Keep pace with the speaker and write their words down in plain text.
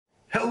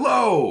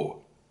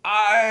Hello!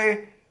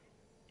 I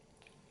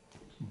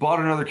bought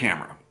another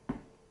camera.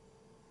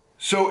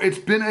 So it's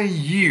been a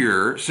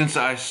year since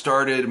I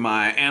started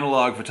my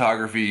analog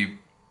photography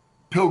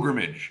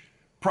pilgrimage,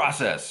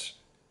 process,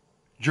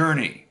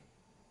 journey,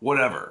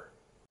 whatever.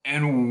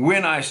 And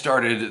when I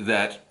started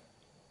that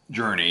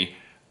journey,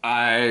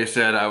 I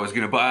said I was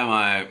gonna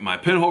buy my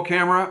pinhole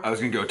camera, I was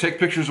gonna go take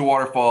pictures of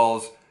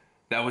waterfalls.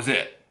 That was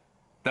it.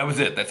 That was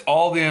it. That's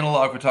all the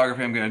analog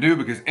photography I'm gonna do,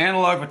 because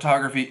analog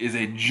photography is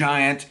a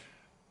giant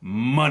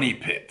money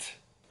pit.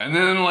 And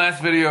then in the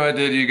last video I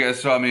did, you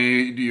guys saw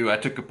me, I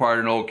took apart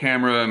an old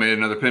camera, I made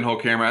another pinhole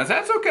camera. I said,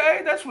 that's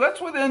okay, that's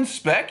within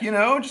spec, you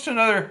know, just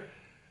another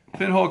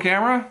pinhole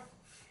camera.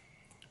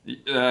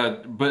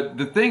 But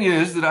the thing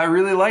is that I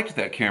really liked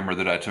that camera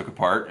that I took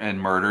apart and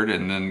murdered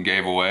and then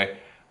gave away.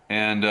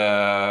 And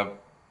I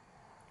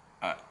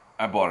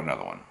bought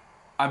another one.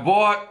 I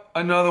bought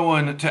another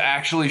one to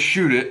actually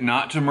shoot it,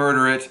 not to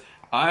murder it.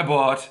 I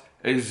bought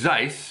a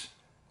Zeiss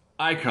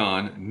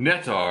Ikon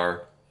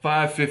Nettar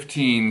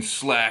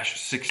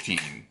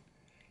 515/16,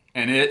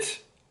 and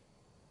it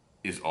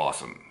is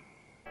awesome.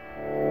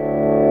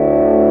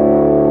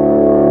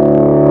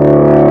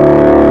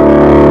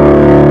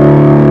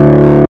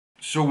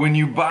 So when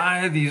you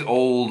buy these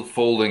old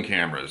folding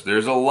cameras,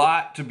 there's a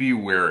lot to be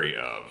wary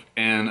of.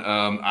 And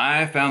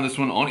I found this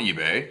one on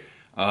eBay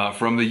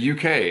from the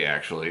UK,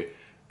 actually.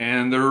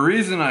 And the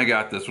reason I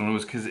got this one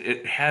was because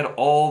it had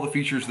all the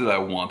features that I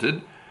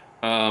wanted.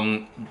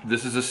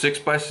 This is a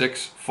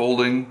 6x6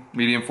 folding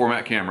medium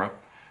format camera.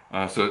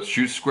 So it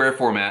shoots square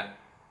format.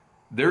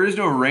 There is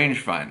no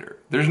rangefinder.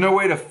 There's no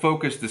way to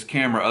focus this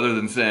camera other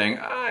than saying,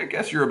 I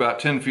guess you're about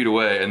 10 feet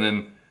away, and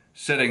then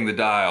setting the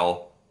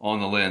dial on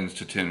the lens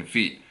to 10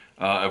 feet.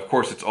 Of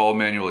course, it's all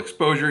manual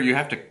exposure. You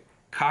have to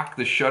cock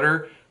the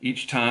shutter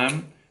each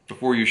time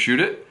before you shoot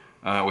it,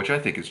 which I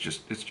think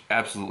is it's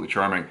absolutely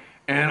charming.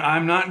 And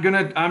I'm not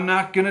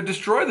gonna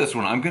destroy this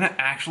one. I'm gonna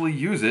actually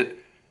use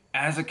it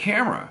as a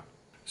camera.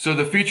 So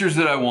the features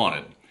that I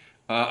wanted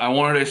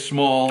a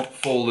small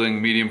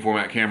folding medium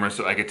format camera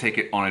so I could take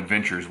it on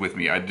adventures with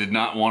me. I did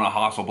not want a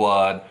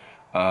Hasselblad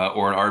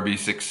or an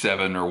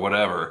RB67 or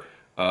whatever.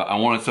 I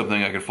wanted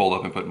something I could fold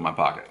up and put in my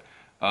pocket.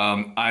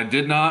 I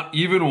did not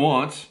even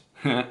want,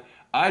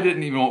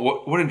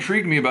 what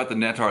intrigued me about the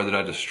Nettar that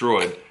I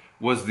destroyed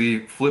was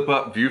the flip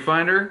up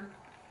viewfinder.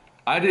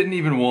 I didn't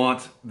even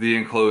want the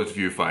enclosed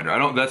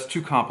viewfinder. That's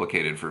too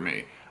complicated for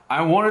me.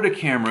 I wanted a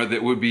camera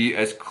that would be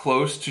as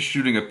close to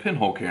shooting a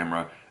pinhole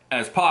camera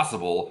as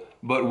possible,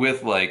 but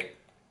with like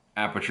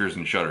apertures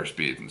and shutter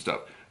speeds and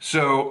stuff.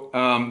 So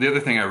the other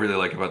thing I really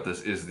like about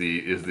this is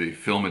the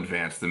film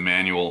advance, the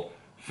manual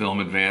film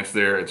advance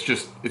there. It's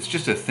just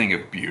a thing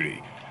of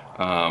beauty.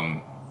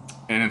 And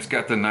it's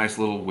got the nice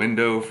little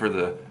window for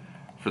the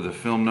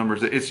film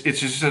numbers. It's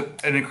just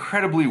an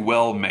incredibly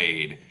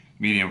well-made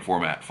medium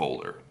format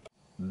folder.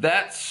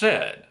 That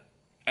said,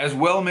 as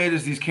well-made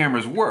as these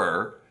cameras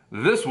were,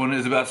 this one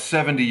is about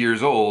 70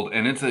 years old,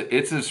 and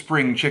it's a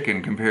spring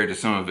chicken compared to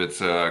some of its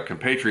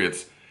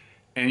compatriots.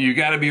 And you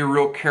got to be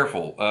real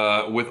careful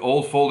with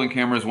old folding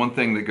cameras. One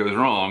thing that goes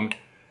wrong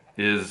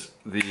is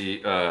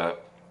the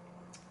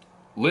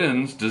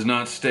lens does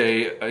not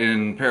stay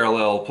in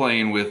parallel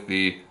plane with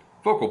the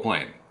focal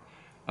plane.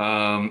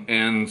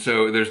 And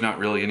so there's not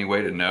really any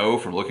way to know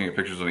from looking at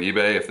pictures on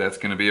eBay if that's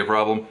going to be a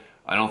problem.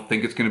 I don't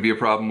think it's going to be a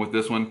problem with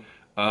this one.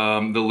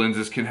 The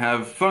lenses can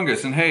have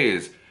fungus and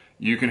haze.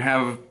 You can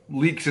have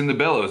leaks in the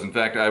bellows. In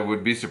fact, I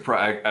would be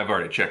surprised, I've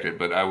already checked it,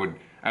 but I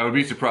would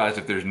be surprised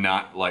if there's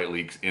not light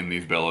leaks in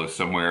these bellows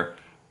somewhere.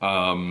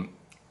 And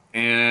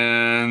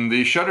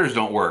the shutters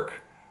don't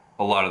work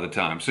a lot of the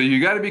time. So you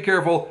got to be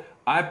careful.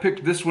 I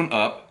picked this one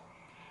up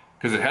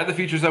because it had the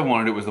features I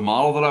wanted. It was the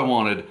model that I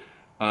wanted,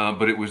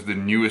 but it was the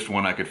newest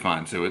one I could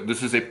find. So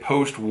this is a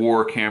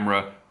post-war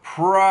camera,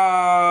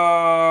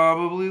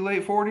 probably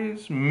late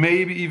 40s,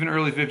 maybe even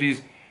early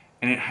 50s,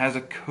 and it has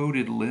a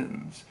coated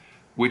lens,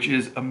 which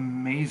is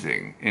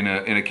amazing in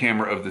a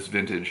camera of this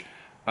vintage.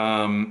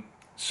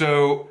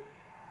 So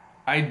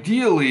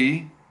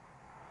ideally,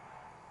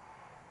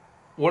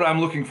 what I'm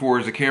looking for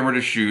is a camera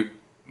to shoot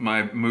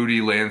my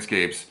moody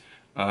landscapes.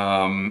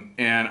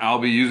 And I'll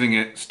be using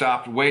it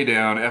stopped way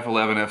down,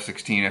 f11,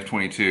 f16,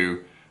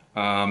 f22.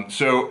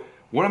 So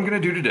what I'm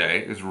going to do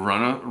today is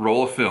run a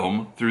roll of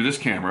film through this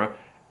camera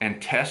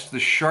and test the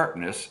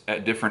sharpness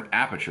at different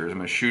apertures. I'm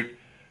going to shoot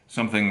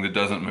something that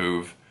doesn't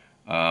move,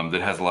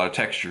 that has a lot of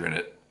texture in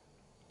it.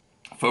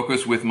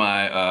 Focus with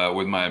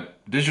my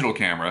digital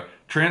camera,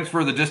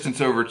 transfer the distance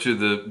over to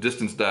the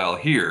distance dial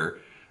here.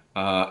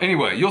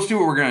 Anyway, you'll see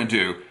what we're going to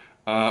do.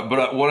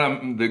 But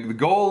the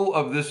goal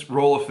of this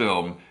roll of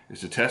film is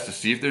to test to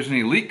see if there's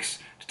any leaks,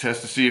 to test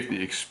to see if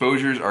the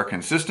exposures are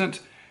consistent,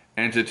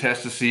 and to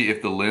test to see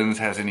if the lens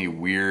has any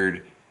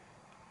weird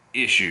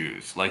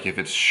issues, like if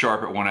it's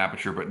sharp at one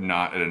aperture but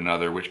not at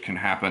another, which can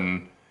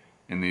happen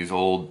in these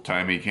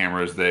old-timey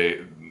cameras,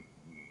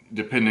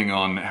 depending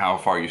on how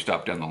far you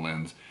stop down the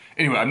lens.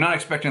 Anyway, I'm not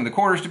expecting the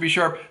corners to be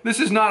sharp. This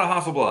is not a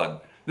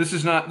Hasselblad. This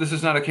is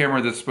not a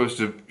camera that's supposed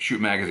to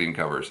shoot magazine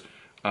covers.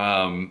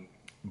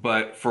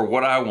 But for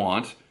what I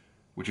want,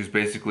 which is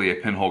basically a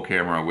pinhole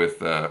camera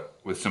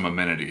with some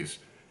amenities,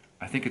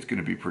 I think it's going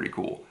to be pretty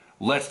cool.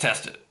 Let's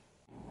test it.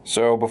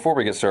 So before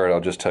we get started,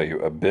 I'll just tell you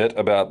a bit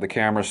about the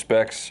camera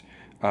specs.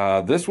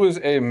 This was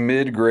a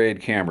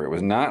mid-grade camera. It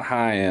was not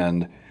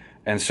high-end,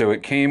 and so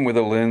it came with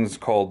a lens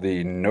called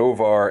the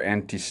Novar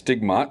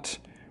Anti-Stigmat,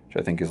 which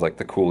I think is like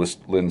the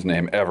coolest lens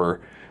name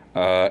ever.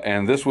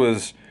 And this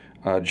was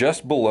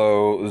just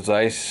below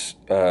Zeiss.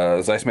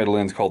 Zeiss made a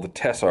lens called the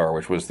Tessar,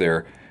 which was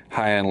their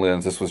high-end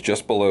lens. This was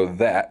just below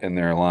that in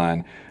their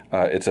line.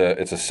 It's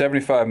a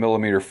 75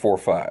 millimeter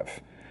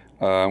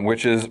 4.5,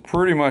 which is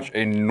pretty much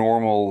a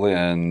normal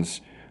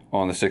lens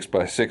on the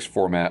 6x6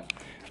 format.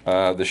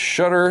 The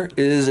shutter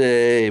is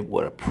a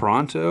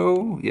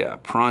Pronto? Yeah,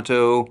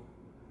 Pronto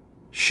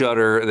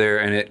shutter there,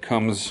 and it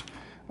comes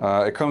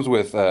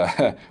with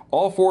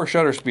all 4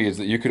 shutter speeds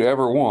that you could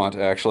ever want,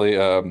 actually.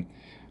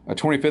 A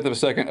 25th of a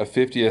second, a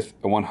 50th,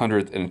 a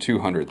 100th, and a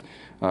 200th.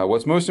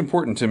 What's most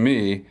important to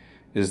me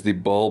is the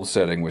bulb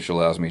setting, which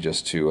allows me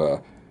just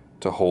to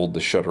hold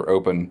the shutter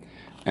open.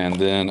 And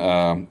then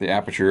the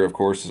aperture, of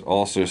course, is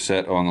also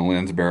set on the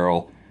lens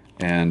barrel,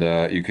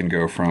 and you can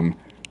go from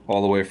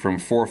all the way from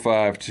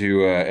 4.5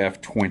 to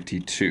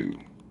f/22.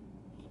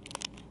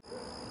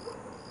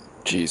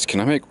 Geez, can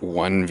I make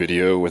one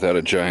video without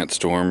a giant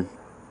storm,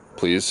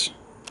 please?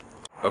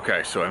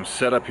 Okay, so I'm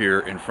set up here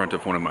in front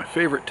of one of my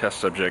favorite test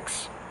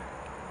subjects,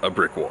 a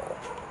brick wall.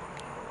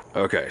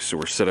 Okay, so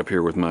we're set up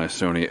here with my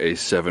Sony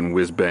A7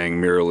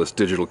 whiz-bang mirrorless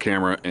digital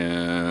camera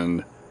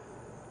and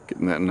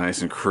getting that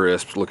nice and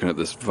crisp, looking at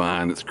this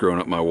vine that's growing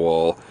up my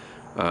wall.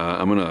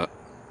 I'm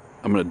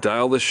gonna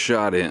dial this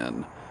shot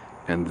in,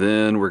 and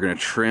then we're gonna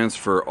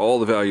transfer all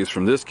the values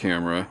from this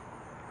camera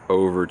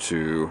over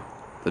to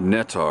the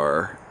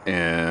Nettar,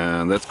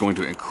 and that's going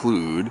to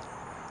include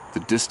the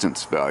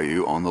distance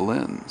value on the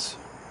lens.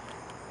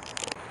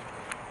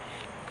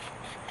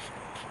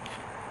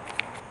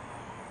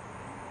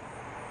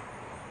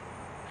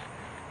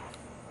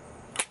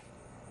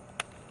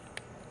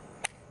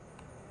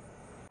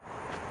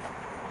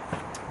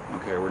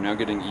 Okay, we're now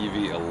getting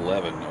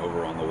EV11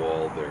 over on the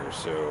wall there,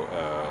 so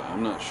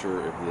I'm not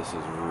sure if this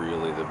is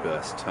really the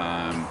best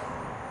time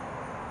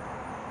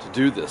to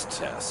do this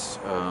test.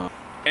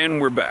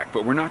 And we're back,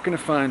 but we're not going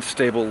to find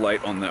stable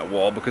light on that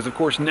wall because, of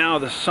course, now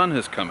the sun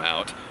has come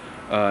out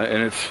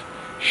and it's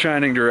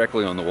shining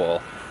directly on the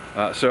wall.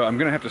 So I'm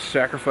going to have to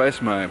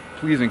sacrifice my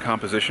pleasing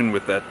composition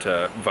with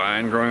that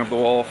vine growing up the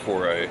wall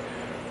for a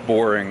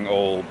boring,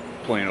 old,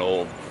 plain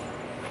old,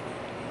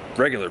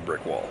 regular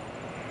brick wall.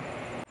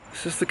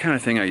 This is the kind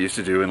of thing I used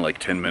to do in like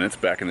 10 minutes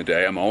back in the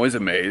day. I'm always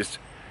amazed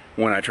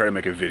when I try to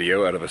make a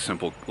video out of a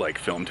simple like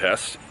film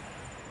test,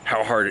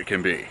 how hard it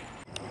can be.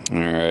 All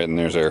right, and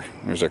there's our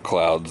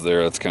clouds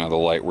there. That's kind of the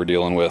light we're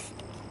dealing with.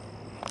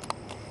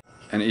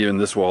 And even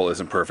this wall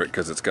isn't perfect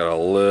because it's got a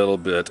little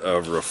bit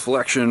of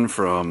reflection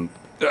from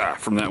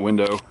that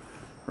window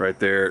right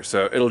there.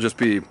 So it'll just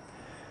be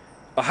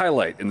a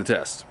highlight in the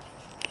test.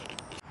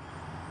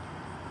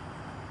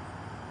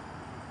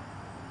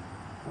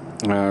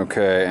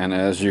 Okay, and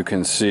as you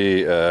can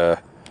see,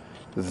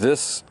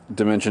 this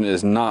dimension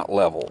is not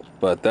level,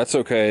 but that's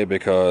okay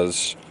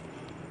because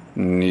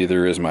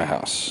neither is my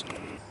house.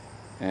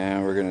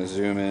 And we're gonna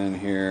zoom in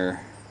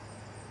here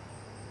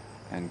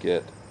and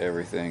get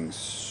everything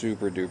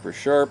super duper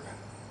sharp.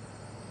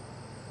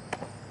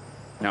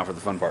 Now for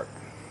the fun part.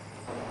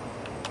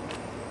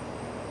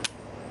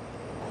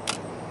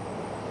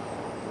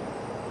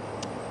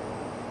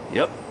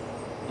 Yep,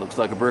 looks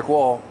like a brick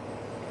wall.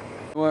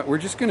 What, we're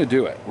just gonna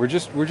do it. We're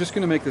just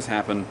gonna make this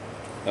happen.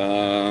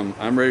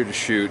 I'm ready to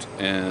shoot,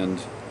 and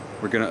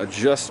we're gonna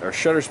adjust our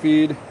shutter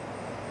speed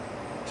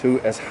to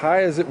as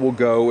high as it will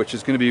go, which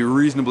is gonna be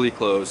reasonably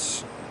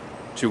close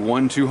to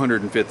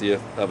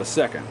 1/250th of a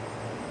second.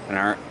 And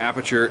our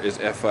aperture is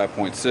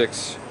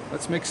f/5.6.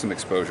 Let's make some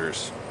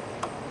exposures.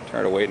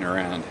 Tired of waiting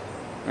around.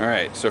 All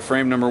right, so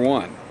frame number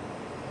 1.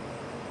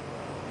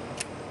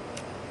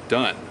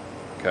 Done,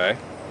 okay?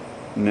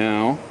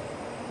 Now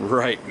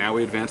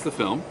we advance the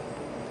film.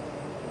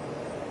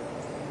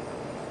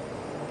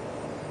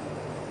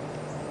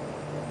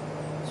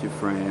 To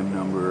frame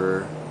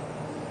number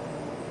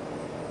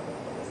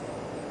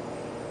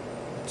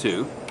 2.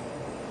 I'm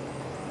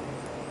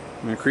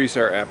going to increase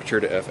our aperture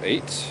to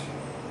f8.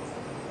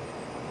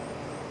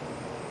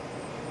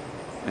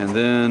 And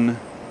then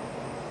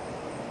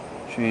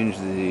change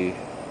the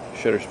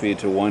shutter speed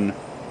to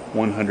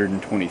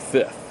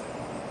 1/125th.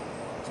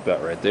 It's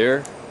about right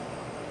there.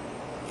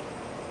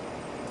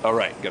 All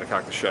right, got to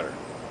cock the shutter.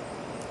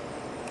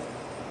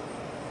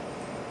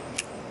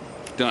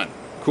 Done.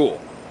 Cool.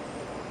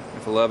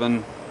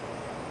 F11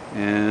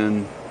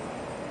 and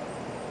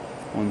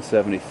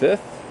 1/75th.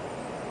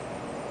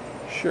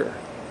 Sure.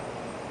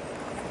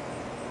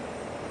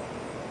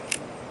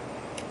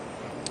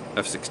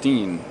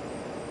 F16.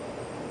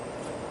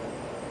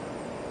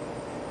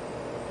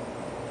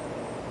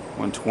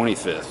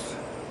 1/25th.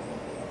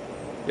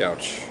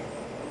 Ouch.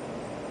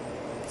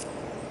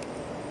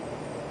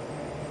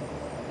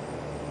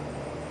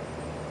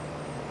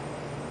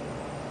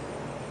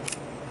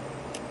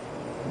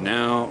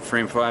 Now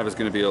frame 5 is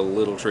going to be a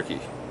little tricky.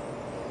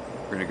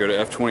 We're going to go to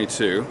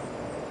f22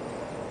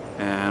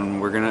 and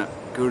we're going to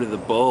go to the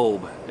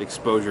bulb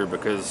exposure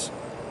because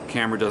the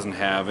camera doesn't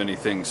have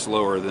anything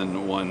slower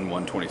than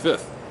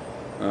 1/125th.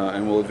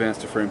 And we'll advance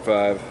to frame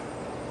 5.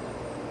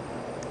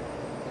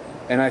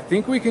 And I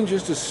think we can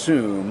just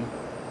assume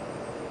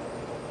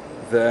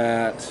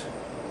that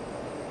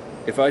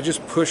if I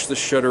just push the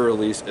shutter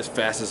release as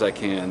fast as I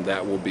can,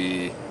 that will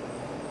be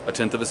a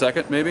 1/10 of a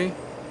second, maybe?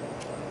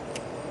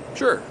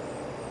 Sure.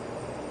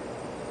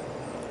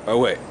 Oh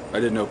wait, I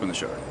didn't open the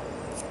shutter.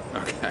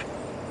 Okay.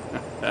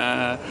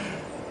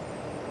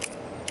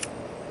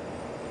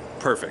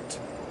 Perfect.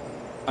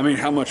 I mean,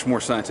 how much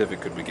more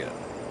scientific could we get?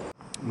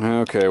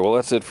 Okay, well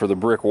that's it for the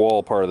brick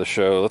wall part of the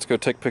show. Let's go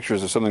take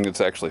pictures of something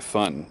that's actually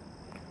fun.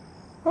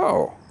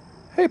 Oh,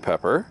 hey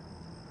Pepper.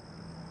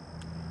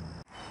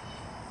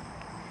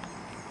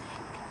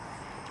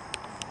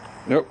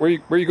 No, where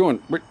you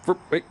going? Wait,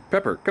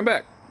 Pepper, come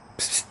back.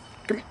 Psst,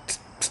 come here. Psst,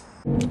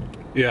 psst.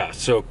 Yeah,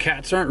 so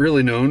cats aren't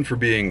really known for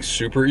being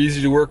super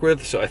easy to work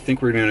with, so I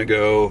think we're gonna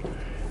go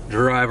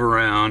drive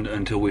around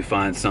until we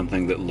find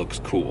something that looks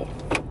cool.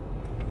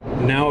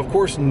 Now, of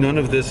course, none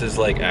of this is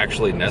like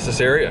actually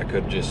necessary. I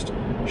could just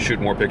shoot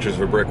more pictures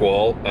of a brick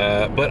wall,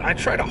 but I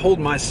try to hold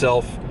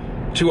myself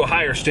to a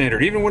higher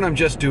standard, even when I'm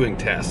just doing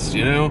tests,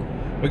 you know?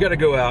 We gotta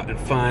go out and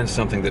find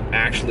something that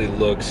actually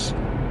looks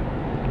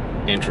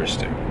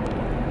interesting.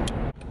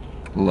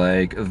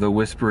 Like the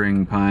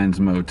Whispering Pines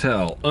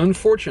Motel.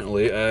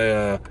 Unfortunately,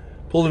 I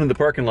pulled into the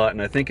parking lot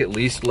and I think at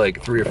least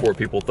like 3 or 4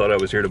 people thought I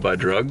was here to buy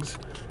drugs.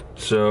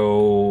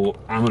 So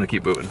I'm gonna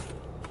keep moving.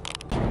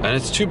 And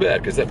it's too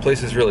bad because that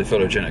place is really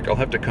photogenic. I'll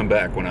have to come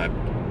back when I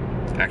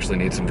actually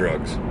need some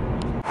drugs.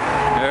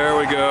 There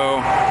we go.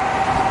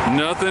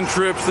 Nothing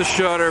trips the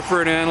shutter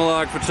for an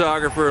analog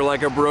photographer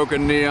like a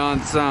broken neon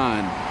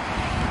sign.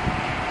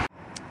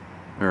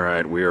 All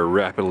right, we are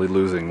rapidly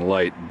losing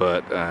light,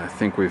 but I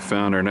think we've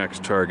found our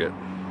next target.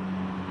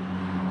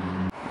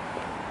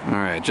 All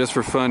right, just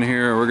for fun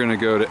here, we're gonna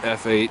go to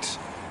f8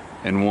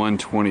 and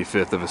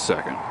 1/25th of a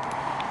second.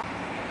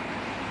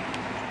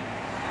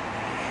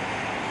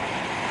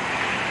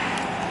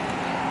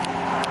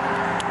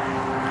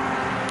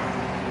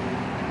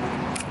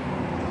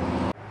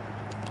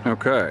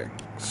 Okay,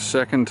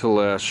 second to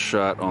last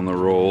shot on the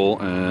roll,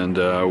 and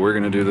we're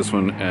gonna do this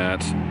one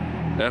at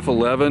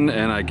f11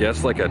 and I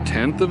guess like a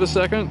 1/10 of a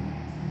second.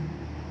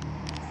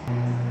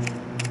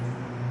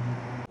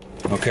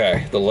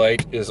 Okay, the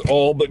light is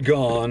all but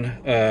gone,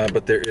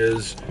 but there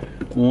is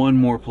one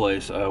more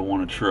place I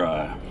want to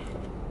try.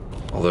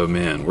 Although,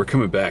 man, we're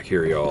coming back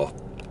here, y'all.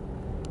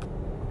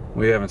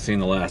 We haven't seen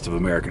the last of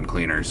American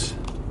Cleaners.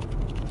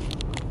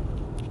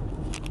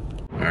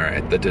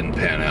 Alright, that didn't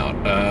pan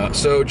out.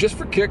 So just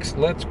for kicks,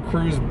 let's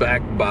cruise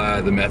back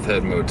by the Meth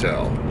Head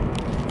Motel.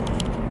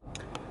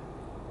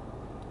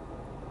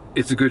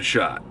 It's a good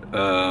shot,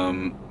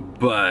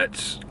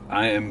 but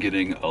I am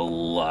getting a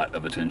lot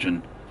of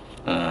attention.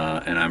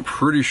 And I'm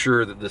pretty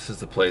sure that this is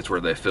the place where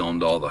they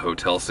filmed all the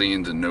hotel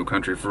scenes in No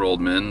Country for Old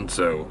Men,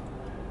 so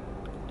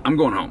I'm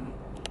going home.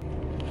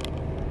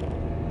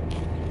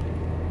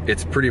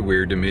 It's pretty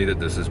weird to me that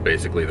this is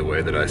basically the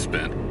way that I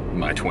spent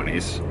my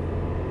 20s.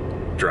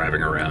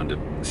 Driving around to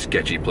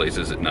sketchy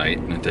places at night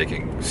and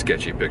taking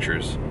sketchy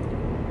pictures.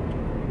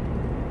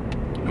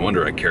 No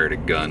wonder I carried a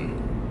gun.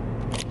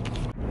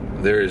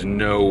 There is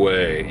no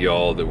way,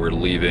 y'all, that we're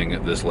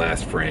leaving this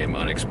last frame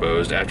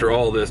unexposed. After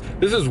all this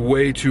is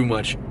way too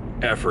much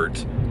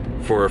effort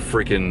for a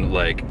freaking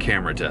like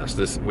camera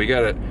test. We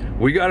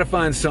gotta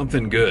find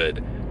something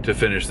good to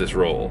finish this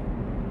roll.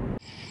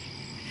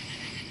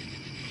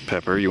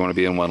 Pepper, you want to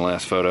be in one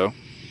last photo?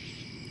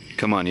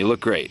 Come on, you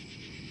look great.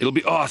 It'll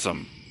be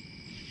awesome.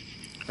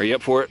 Are you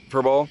up for it,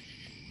 Furball?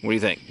 What do you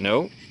think?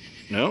 No?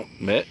 No?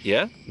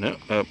 Yeah? No?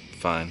 Oh,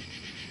 fine.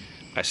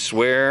 I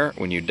swear,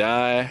 when you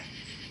die,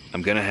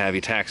 I'm gonna have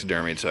you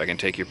taxidermied so I can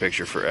take your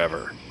picture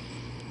forever.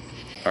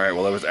 All right,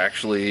 well, I was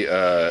actually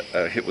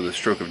hit with a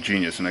stroke of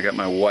genius, and I got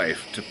my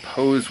wife to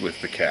pose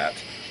with the cat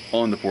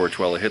on the porch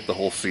while I hit the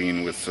whole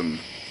scene with some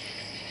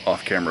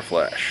off-camera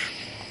flash.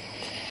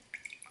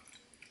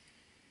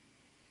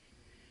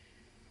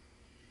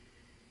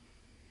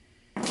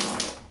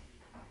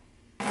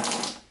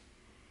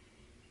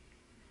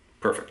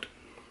 Perfect.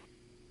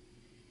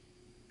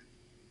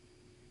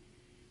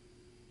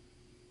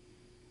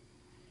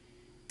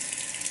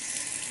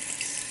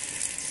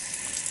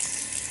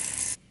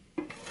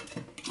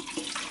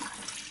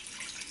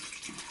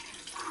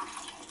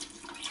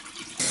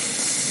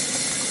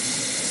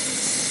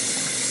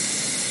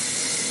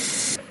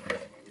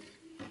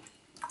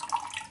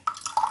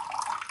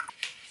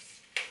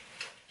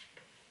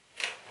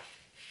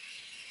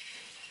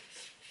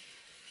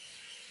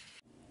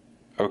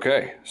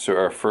 Okay, so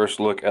our first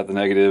look at the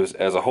negatives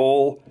as a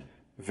whole,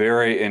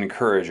 very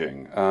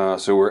encouraging.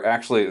 So we're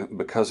actually,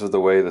 because of the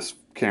way this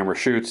camera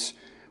shoots,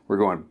 we're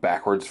going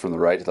backwards from the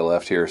right to the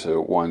left here.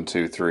 So 1,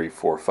 2, 3,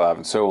 4, 5,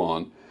 and so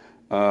on.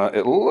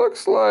 It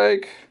looks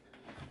like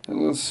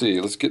Let's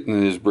see, let's get into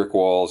these brick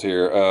walls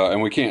here.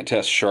 And we can't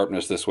test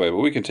sharpness this way, but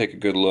we can take a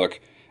good look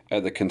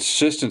at the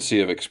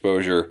consistency of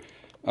exposure.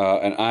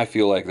 And I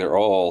feel like they're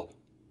all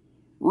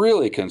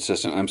really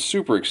consistent. I'm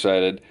super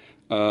excited.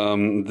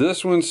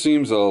 This one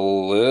seems a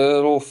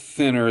little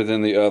thinner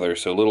than the other,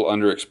 so a little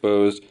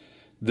underexposed.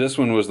 This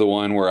one was the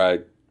one where I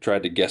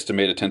tried to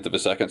guesstimate a tenth of a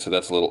second, so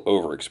that's a little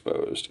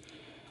overexposed.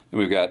 And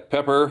we've got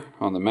Pepper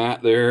on the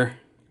mat there.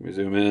 Let me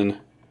zoom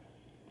in.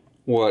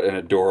 What an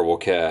adorable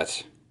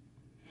cat.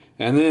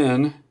 And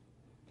then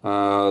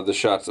the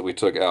shots that we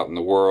took out in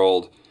the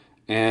world.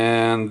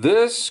 And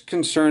this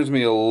concerns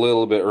me a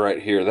little bit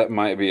right here. That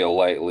might be a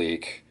light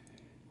leak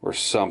or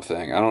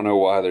something. I don't know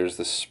why there's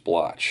this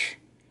splotch.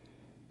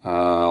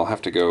 I'll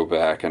have to go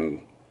back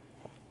and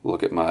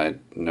look at my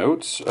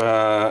notes.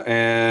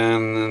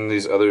 And then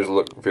these others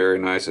look very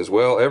nice as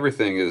well.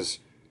 Everything is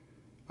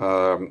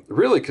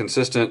really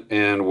consistent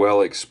and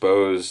well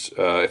exposed,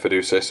 if I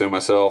do say so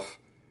myself.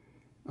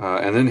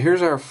 And then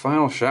here's our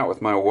final shot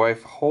with my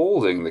wife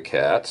holding the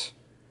cat.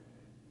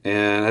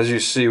 And as you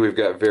see, we've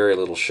got very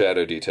little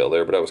shadow detail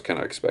there, but I was kind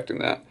of expecting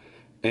that.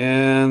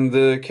 And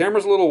the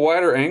camera's a little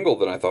wider angle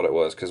than I thought it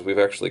was, because we've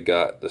actually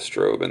got the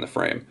strobe in the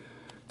frame.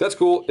 That's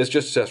cool. It's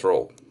just a test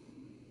roll.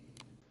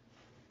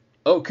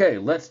 Okay,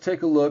 let's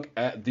take a look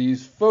at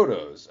these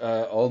photos.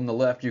 On the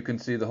left, you can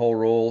see the whole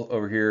roll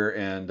over here,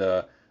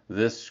 and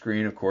this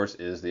screen, of course,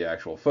 is the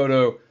actual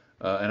photo.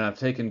 And I've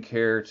taken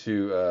care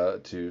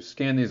to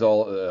scan these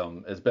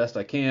all as best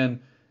I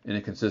can in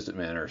a consistent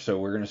manner. So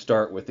we're going to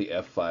start with the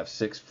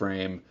f5.6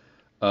 frame.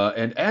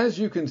 And as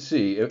you can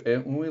see,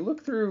 when we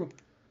look through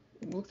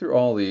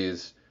all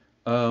these,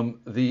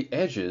 the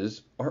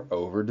edges are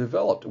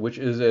overdeveloped, which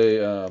is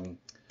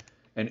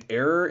an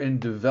error in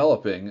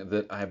developing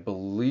that I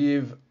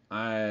believe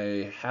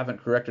I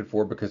haven't corrected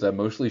for, because I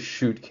mostly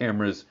shoot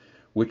cameras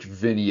which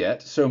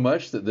vignette so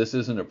much that this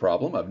isn't a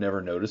problem. I've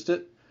never noticed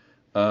it.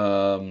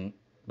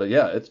 But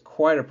yeah, it's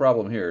quite a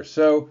problem here.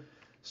 So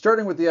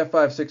starting with the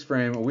f5.6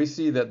 frame, we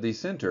see that the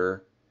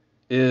center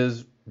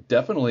is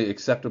definitely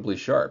acceptably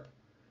sharp.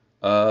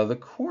 The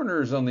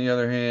corners, on the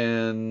other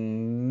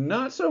hand,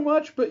 not so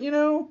much, but you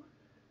know,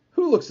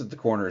 who looks at the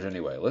corners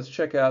anyway? Let's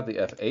check out the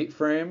f8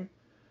 frame.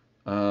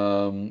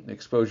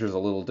 Exposure is a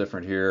little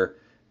different here.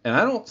 And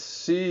I don't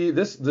see,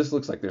 this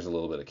looks like there's a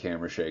little bit of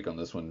camera shake on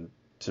this one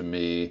to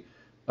me.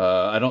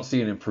 I don't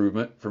see an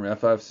improvement from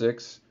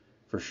f5.6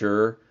 for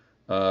sure.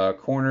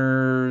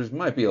 Corners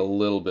might be a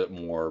little bit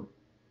more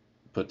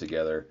put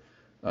together.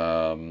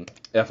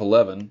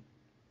 F11,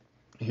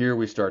 here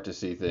we start to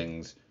see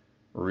things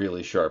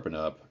really sharpen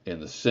up in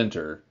the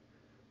center.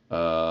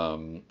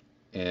 And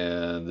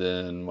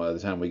then by the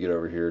time we get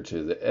over here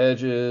to the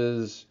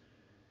edges,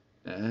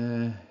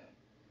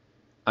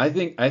 I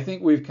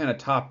think we've kind of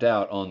topped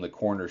out on the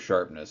corner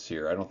sharpness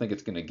here. I don't think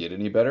it's going to get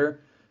any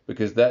better,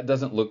 because that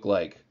doesn't look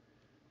like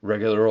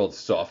regular old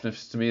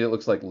softness to me. It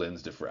looks like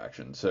lens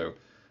diffraction. So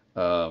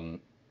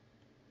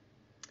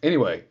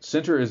anyway,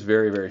 center is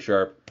very, very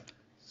sharp.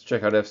 Let's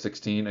check out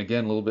f16.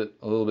 Again, a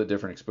little bit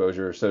different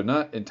exposure. So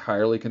not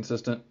entirely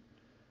consistent,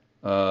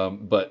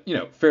 but you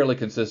know, fairly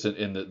consistent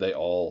in that they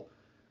all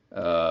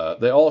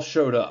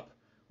showed up.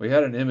 We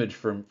had an image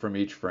from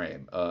each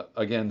frame.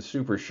 Again,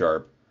 super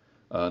sharp.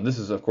 And this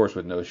is, of course,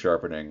 with no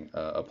sharpening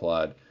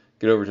applied.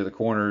 Get over to the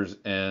corners,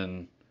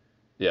 and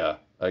yeah,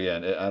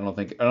 again, I don't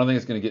think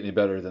it's going to get any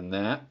better than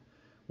that.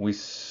 We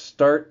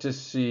start to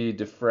see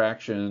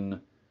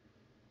diffraction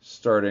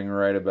starting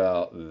right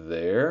about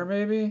there,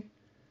 maybe.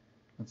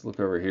 Let's look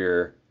over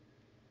here.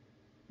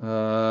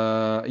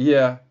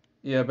 Yeah,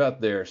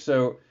 about there.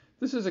 So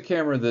this is a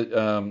camera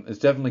that is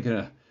definitely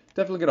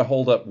gonna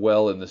hold up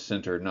well in the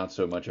center, not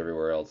so much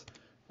everywhere else.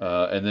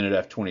 And then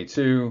at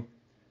f22.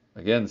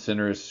 Again, the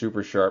center is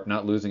super sharp,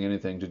 not losing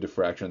anything to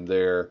diffraction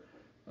there,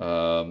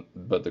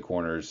 but the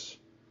corners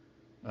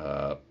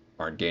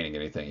aren't gaining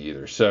anything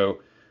either.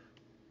 So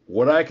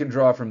what I can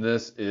draw from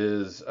this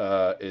is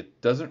it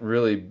doesn't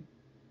really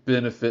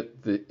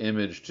benefit the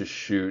image to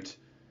shoot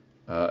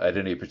at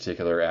any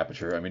particular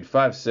aperture. I mean,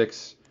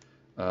 5.6,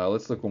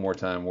 let's look one more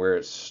time where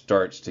it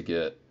starts to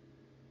get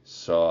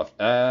soft.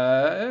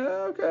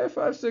 Okay,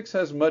 5.6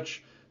 has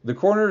much, the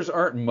corners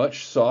aren't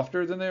much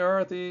softer than they are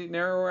at the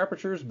narrower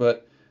apertures,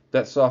 but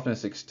that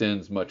softness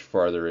extends much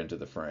farther into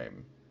the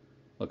frame.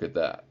 Look at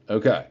that.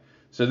 Okay,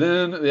 so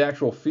then the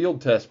actual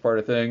field test part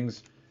of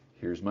things.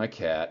 Here's my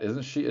cat.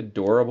 Isn't she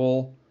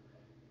adorable?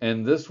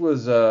 And this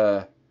was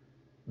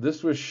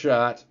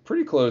shot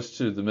pretty close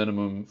to the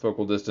minimum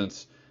focal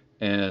distance,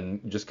 and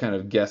just kind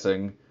of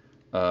guessing.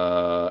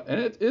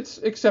 And it's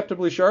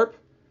acceptably sharp.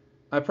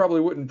 I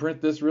probably wouldn't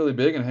print this really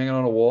big and hang it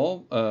on a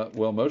wall.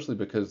 Well, mostly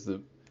because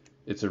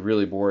it's a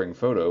really boring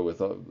photo with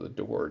the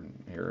door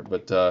here,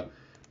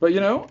 but you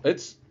know,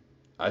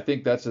 I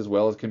think that's as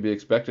well as can be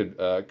expected,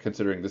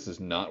 considering this is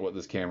not what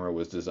this camera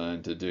was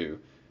designed to do.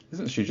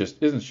 Isn't she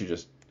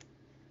just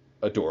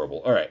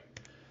adorable? All right,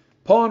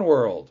 Pawn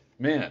World,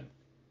 man.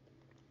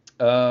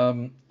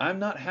 I'm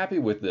not happy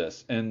with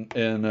this, and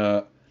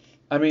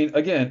I mean,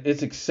 again,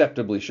 it's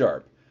acceptably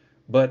sharp,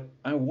 but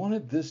I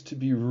wanted this to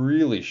be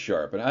really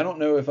sharp. And I don't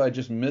know if I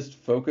just missed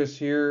focus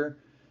here.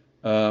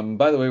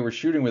 By the way, we're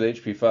shooting with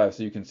HP5,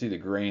 so you can see the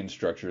grain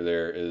structure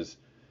there is,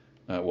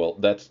 well,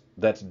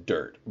 that's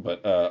dirt,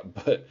 but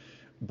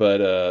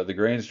the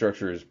grain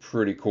structure is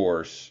pretty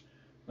coarse.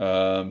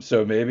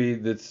 So maybe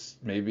it's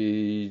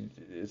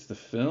the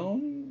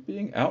film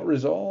being out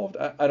resolved.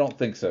 I don't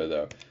think so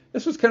though.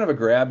 This was kind of a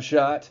grab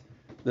shot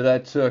that I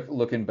took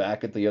looking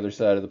back at the other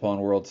side of the Pawn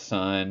World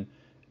sign,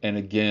 and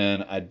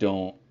again, I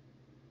don't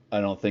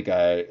think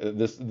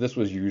this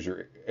was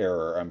user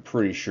error. I'm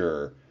pretty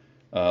sure.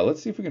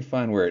 Let's see if we can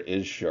find where it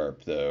is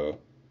sharp though.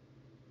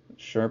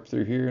 Sharp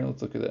through here.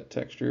 Let's look at that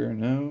texture.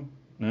 No,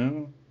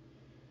 no,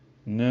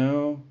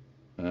 no.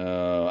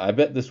 I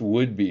bet this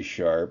would be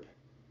sharp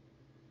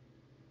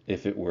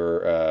if it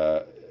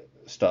were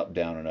stopped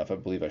down enough. I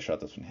believe I shot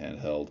this one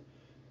handheld.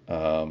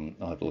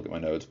 I'll have to look at my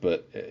notes,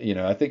 but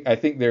I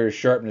think there is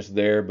sharpness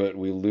there, but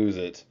we lose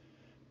it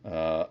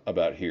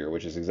about here,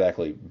 which is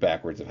exactly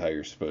backwards of how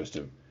you're supposed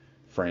to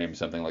frame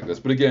something like this.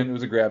 But again, it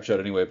was a grab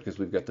shot anyway because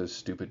we've got those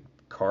stupid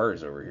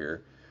cars over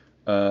here.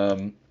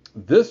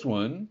 This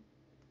one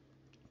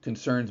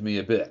concerns me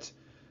a bit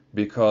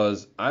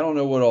because I don't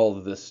know what all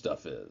of this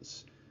stuff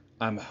is.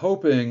 I'm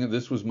hoping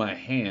this was my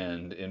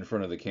hand in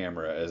front of the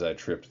camera as I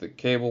tripped the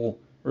cable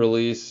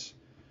release,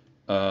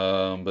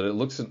 but it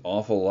looks an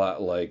awful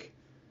lot like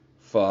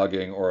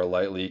fogging or a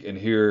light leak. And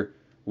here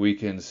we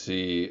can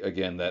see,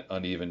 again, that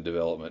uneven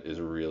development is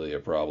really a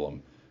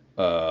problem.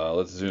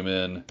 Let's zoom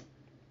in.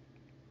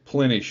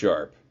 Plenty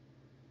sharp.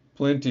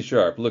 Plenty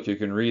sharp. Look, you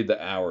can read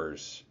the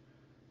hours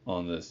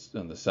on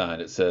the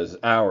sign. It says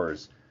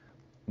hours,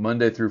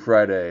 Monday through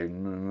Friday,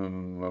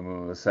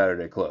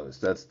 Saturday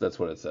closed. That's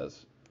what it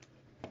says.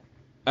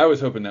 I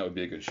was hoping that would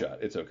be a good shot.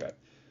 It's okay.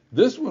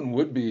 This one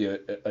would be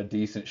a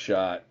decent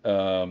shot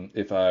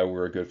if I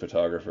were a good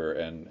photographer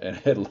and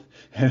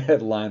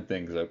had lined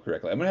things up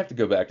correctly. I'm gonna have to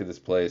go back to this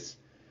place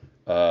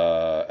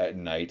at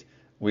night.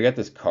 We got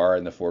this car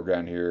in the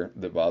foreground here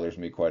that bothers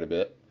me quite a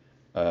bit.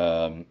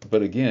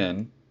 But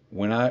again,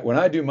 when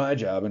I do my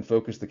job and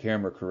focus the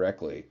camera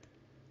correctly,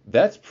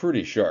 that's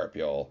pretty sharp,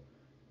 y'all.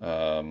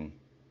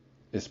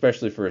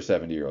 Especially for a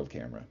 70-year-old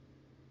camera.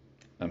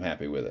 I'm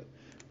happy with it.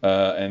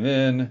 And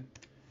then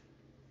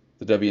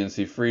the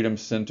WNC Freedom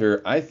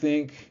Center, I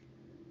think,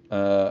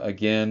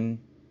 again,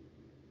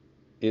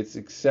 it's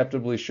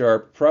acceptably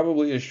sharp,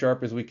 probably as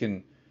sharp as we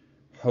can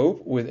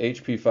hope with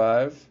HP5.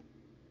 I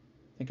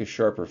think a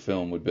sharper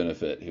film would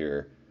benefit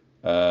here.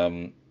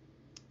 And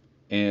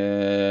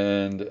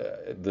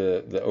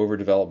the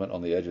overdevelopment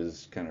on the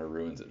edges kind of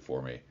ruins it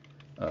for me.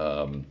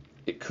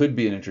 It could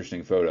be an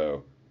interesting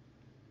photo.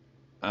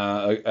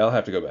 I'll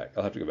have to go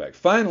back.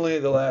 Finally,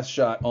 the last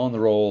shot on the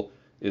roll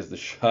is the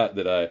shot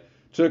that I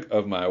took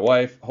of my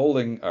wife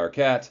holding our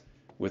cat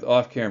with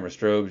off-camera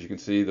strobes. You can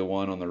see the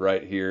one on the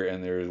right here,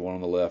 and there is one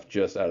on the left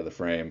just out of the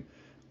frame.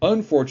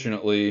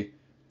 Unfortunately,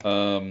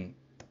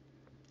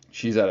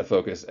 she's out of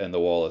focus, and the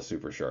wall is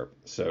super sharp.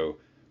 So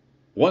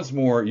once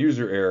more,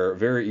 user error,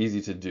 very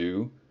easy to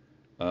do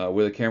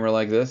with a camera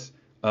like this.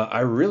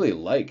 I really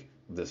like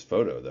this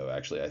photo, though,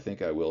 actually. I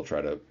think I will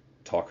try to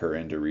talk her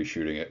into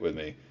reshooting it with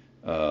me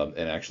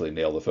and actually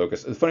nail the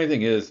focus. The funny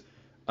thing is,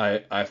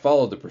 I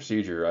followed the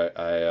procedure.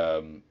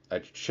 I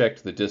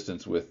checked the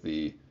distance with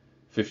the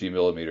 50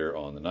 millimeter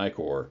on the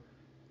Nikkor,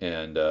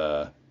 and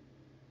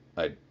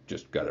I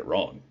just got it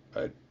wrong.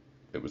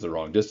 It was the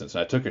wrong distance.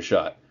 And I took a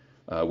shot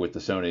with the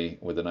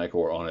Sony with the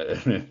Nikkor on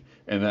it,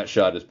 and that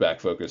shot is back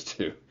focused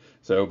too.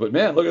 So, but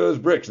man, look at those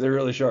bricks. They're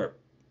really sharp.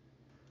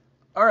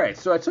 All right,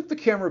 so I took the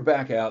camera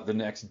back out the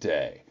next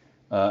day,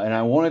 and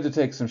I wanted to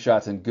take some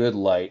shots in good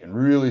light and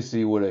really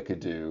see what it could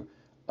do.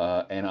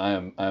 And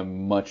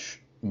I'm much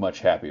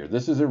happier.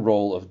 This is a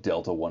roll of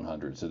Delta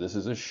 100, so this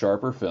is a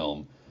sharper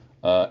film,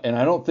 and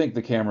I don't think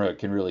the camera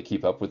can really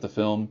keep up with the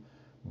film,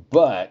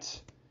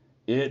 but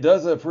it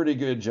does a pretty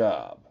good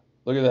job.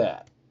 Look at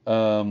that.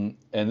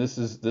 And this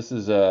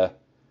is a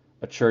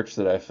church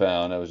that I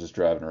found. I was just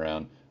driving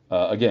around.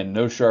 Again,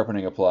 no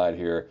sharpening applied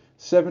here.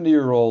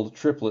 70-year-old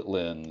triplet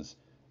lens.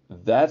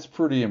 That's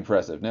pretty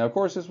impressive. Now, of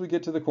course, as we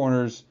get to the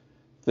corners,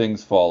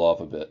 things fall off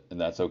a bit, and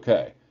that's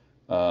okay.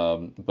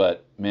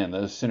 But man,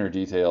 those center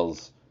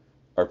details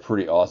are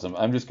pretty awesome.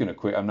 I'm just gonna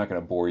quit. I'm not gonna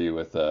bore you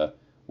with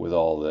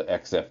all the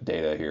XF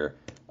data here.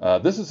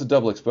 This is a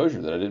double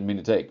exposure that I didn't mean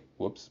to take.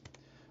 Whoops.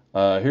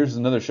 Here's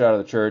another shot of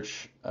the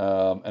church.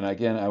 And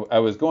again, I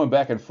was going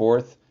back and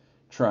forth,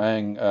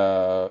 trying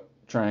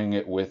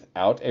it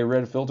without a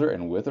red filter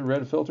and with a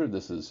red filter.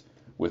 This is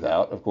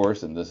without, of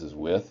course, and this is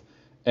with.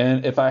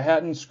 And if I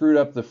hadn't screwed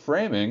up the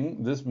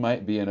framing, this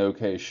might be an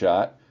okay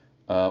shot.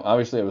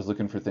 Obviously, I was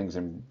looking for things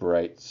in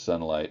bright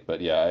sunlight, but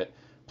yeah,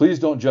 please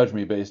don't judge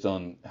me based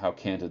on how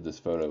canted this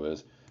photo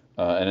is.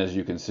 And as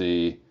you can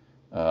see,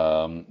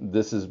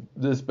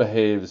 this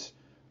behaves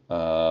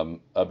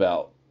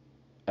about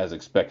as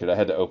expected. I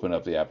had to open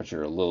up the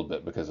aperture a little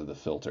bit because of the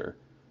filter.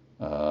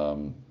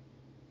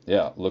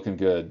 Yeah, looking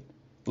good.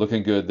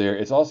 Looking good there.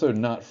 It's also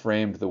not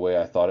framed the way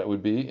I thought it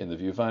would be in the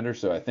viewfinder,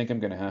 so I think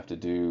I'm going to have to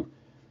do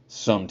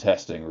some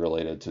testing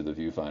related to the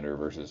viewfinder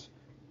versus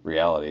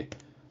reality.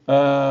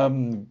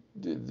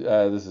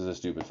 This is a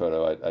stupid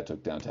photo I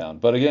took downtown,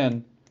 but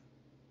again,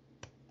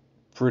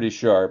 pretty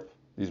sharp.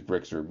 These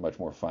bricks are much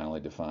more finely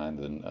defined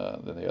than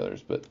the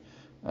others. But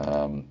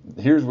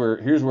here's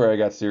where I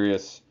got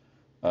serious.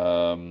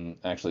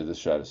 Actually, this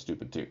shot is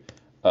stupid too.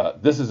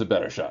 This is a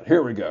better shot.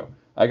 Here we go.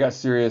 I got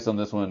serious on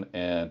this one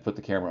and put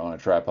the camera on a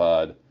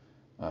tripod.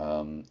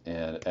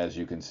 And as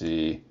you can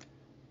see,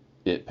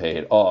 it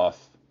paid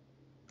off.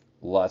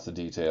 Lots of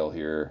detail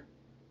here.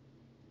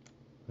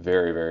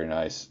 Very, very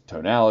nice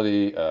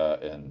tonality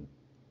and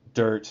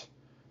dirt.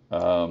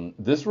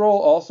 This roll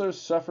also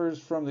suffers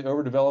from the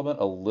overdevelopment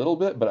a little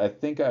bit, but I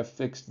think I've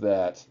fixed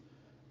that,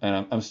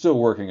 and I'm still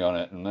working on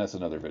it, and that's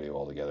another video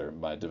altogether,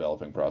 my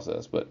developing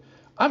process. But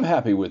I'm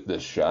happy with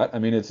this shot. I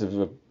mean, it's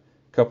a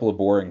couple of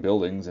boring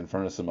buildings in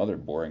front of some other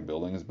boring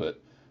buildings,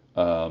 but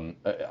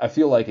I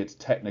feel like it's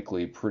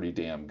technically pretty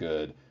damn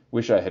good.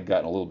 Wish I had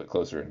gotten a little bit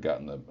closer and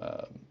gotten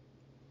the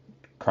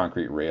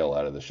concrete rail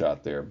out of the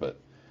shot there, but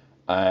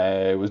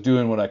I was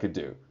doing what I could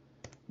do.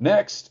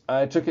 Next,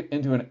 I took it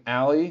into an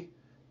alley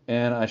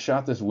and I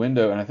shot this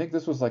window, and I think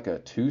this was like a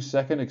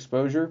 2-second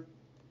exposure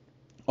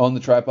on the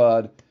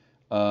tripod,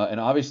 and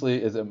obviously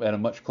is at a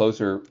much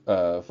closer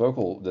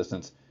focal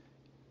distance.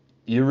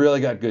 You really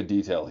got good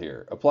detail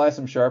here. Apply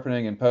some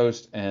sharpening in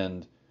post,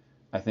 and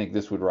I think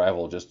this would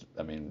rival just,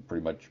 I mean,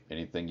 pretty much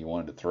anything you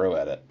wanted to throw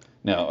at it.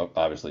 Now,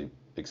 obviously,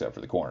 except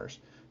for the corners.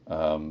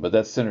 But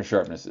that center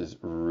sharpness is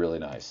really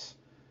nice.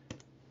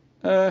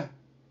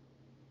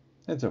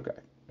 It's okay.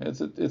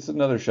 It's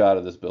another shot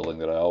of this building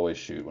that I always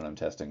shoot when I'm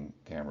testing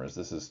cameras.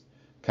 This is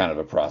kind of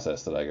a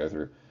process that I go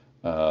through.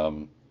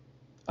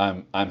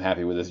 I'm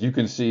happy with this. You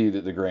can see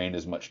that the grain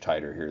is much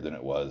tighter here than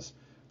it was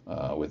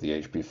with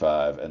the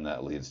HP5, and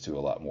that leads to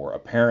a lot more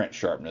apparent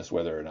sharpness,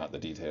 whether or not the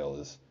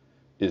detail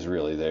is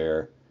really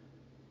there.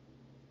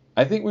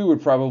 I think we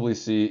would probably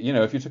see, you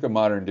know, if you took a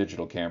modern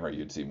digital camera,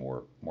 you'd see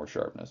more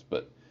sharpness.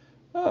 But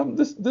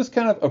this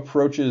kind of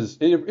approaches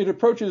it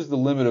approaches the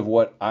limit of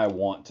what I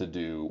want to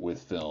do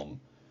with film,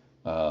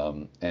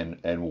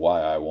 and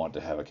why I want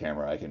to have a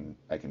camera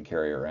I can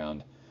carry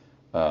around.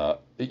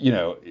 You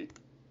know,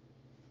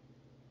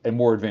 a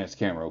more advanced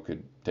camera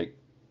could take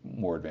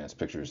more advanced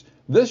pictures.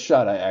 This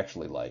shot I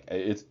actually like.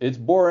 It's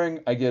boring.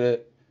 I get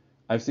it.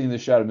 I've seen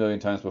this shot a million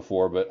times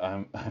before, but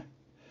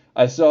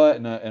I saw it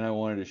and I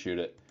wanted to shoot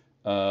it.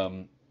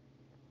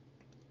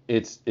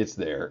 It's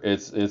there.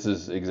 This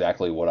is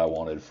exactly what I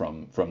wanted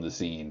from the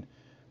scene,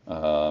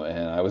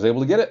 and I was able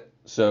to get it.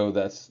 So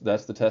that's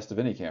the test of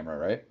any camera,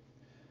 right?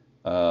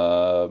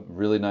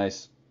 Really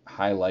nice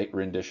highlight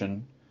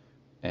rendition,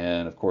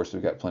 and of course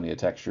we've got plenty of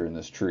texture in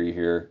this tree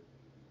here.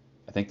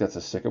 I think that's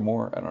a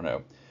sycamore. I don't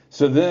know.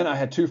 So then I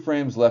had 2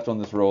 frames left on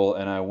this roll,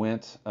 and I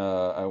went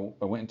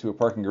into a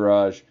parking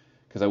garage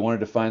because I wanted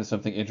to find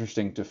something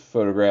interesting to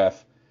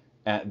photograph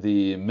at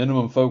the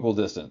minimum focal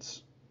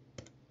distance.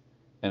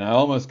 And I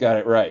almost got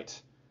it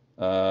right.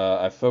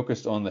 I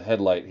focused on the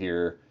headlight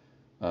here,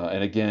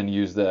 and again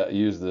used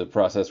the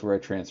process where I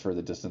transfer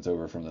the distance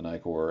over from the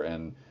Nikkor,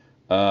 and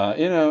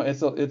you know,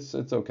 it's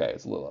okay.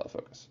 It's a little out of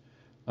focus,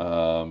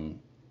 and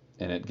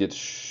it gets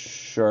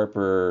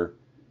sharper.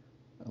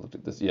 I looked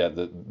at this. Yeah,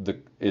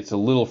 it's a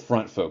little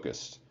front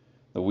focused.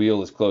 The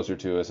wheel is closer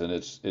to us, and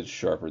it's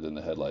sharper than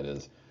the headlight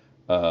is.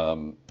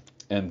 And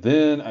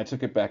then I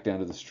took it back down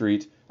to the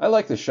street. I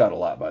like this shot a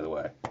lot, by the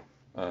way.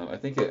 I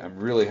think I'm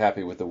really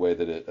happy with the way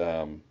that it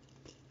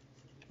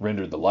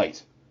rendered the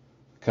light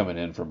coming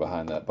in from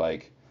behind that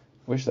bike.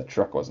 Wish that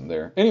truck wasn't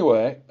there.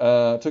 Anyway,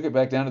 took it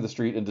back down to the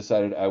street and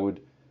decided I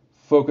would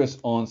focus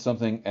on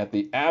something at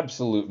the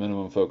absolute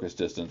minimum focus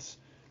distance,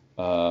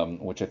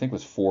 which I think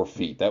was 4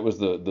 feet. That was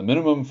the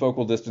minimum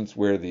focal distance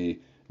where the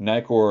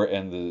Nikkor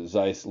and the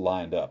Zeiss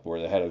lined up,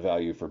 where they had a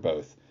value for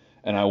both.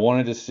 And I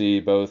wanted to see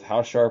both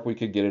how sharp we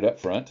could get it up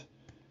front,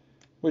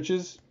 which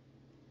is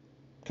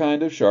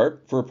kind of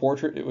sharp. For a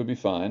portrait, it would be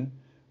fine.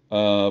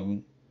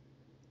 And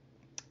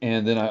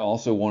then I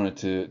also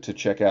wanted to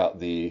check out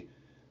the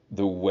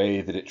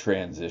way that it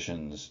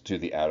transitions to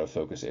the out of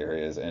focus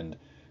areas, and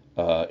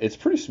it's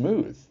pretty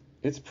smooth.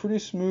 It's pretty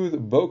smooth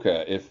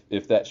bokeh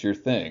if that's your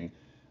thing.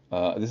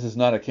 This is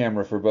not a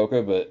camera for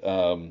bokeh, but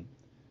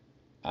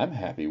I'm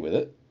happy with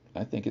it.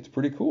 I think it's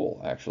pretty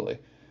cool, actually.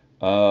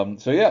 So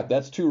yeah,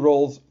 that's 2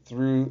 rolls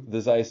through the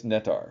Zeiss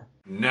Nettar.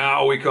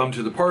 Now we come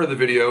to the part of the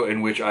video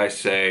in which I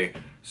say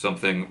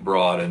something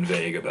broad and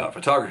vague about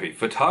photography.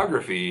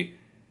 Photography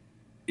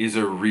is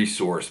a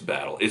resource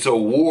battle. It's a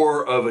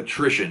war of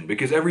attrition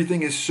because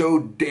everything is so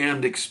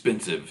damned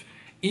expensive.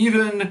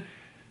 Even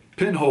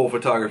pinhole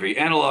photography,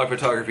 analog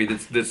photography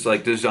that's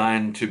like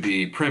designed to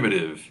be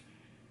primitive,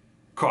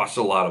 costs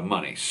a lot of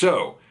money.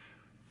 So,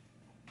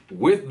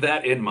 with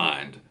that in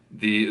mind,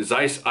 the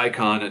Zeiss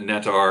Ikon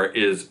Nettar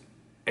is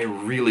a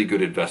really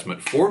good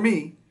investment for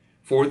me,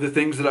 for the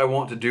things that I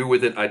want to do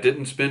with it. I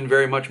didn't spend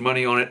very much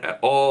money on it at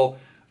all.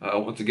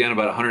 Once again,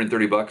 about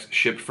 130 bucks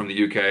shipped from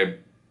the UK.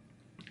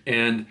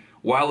 And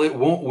while it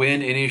won't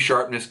win any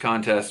sharpness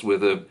contest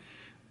with a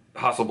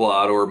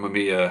Hasselblad or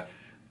Mamiya,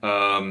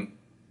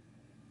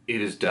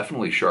 it is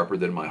definitely sharper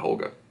than my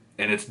Holga.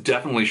 And it's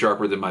definitely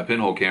sharper than my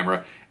pinhole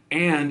camera.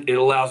 And it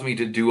allows me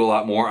to do a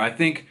lot more. I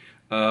think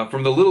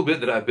from the little bit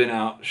that I've been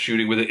out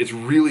shooting with it, it's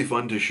really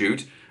fun to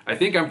shoot. I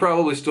think I'm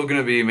probably still going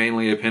to be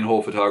mainly a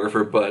pinhole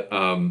photographer, but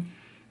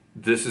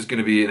this is going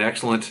to be an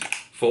excellent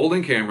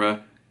folding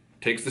camera.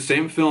 Takes the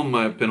same film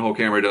my pinhole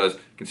camera does.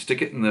 Can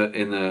stick it in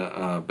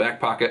the back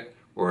pocket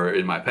or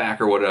in my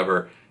pack or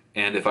whatever.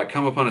 And if I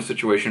come upon a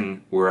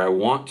situation where I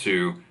want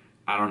to,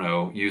 I don't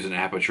know, use an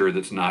aperture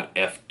that's not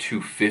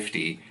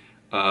f250,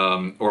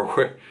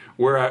 or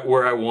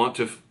where I want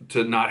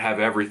to not have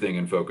everything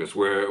in focus,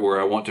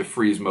 where I want to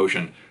freeze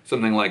motion,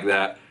 something like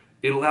that,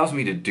 it allows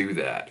me to do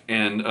that,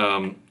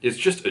 and it's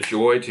just a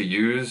joy to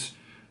use.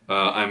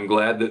 I'm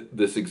glad that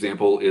this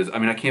example is. I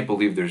mean, I can't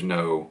believe there's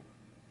no.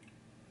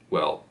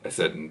 Well, I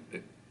said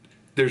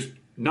there's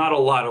not a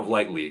lot of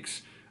light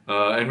leaks,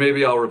 and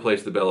maybe I'll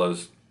replace the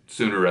bellows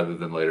sooner rather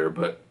than later,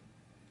 but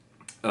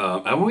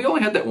we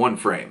only had that one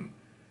frame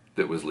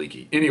that was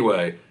leaky.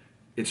 Anyway,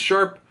 it's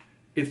sharp,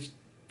 it's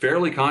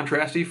fairly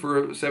contrasty for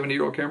a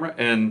 70-year-old camera,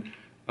 and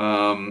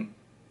I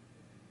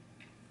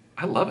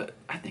love it.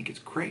 I think it's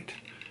great.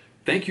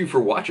 Thank you for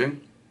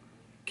watching.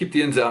 Keep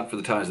the ends out for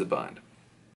the ties that bind.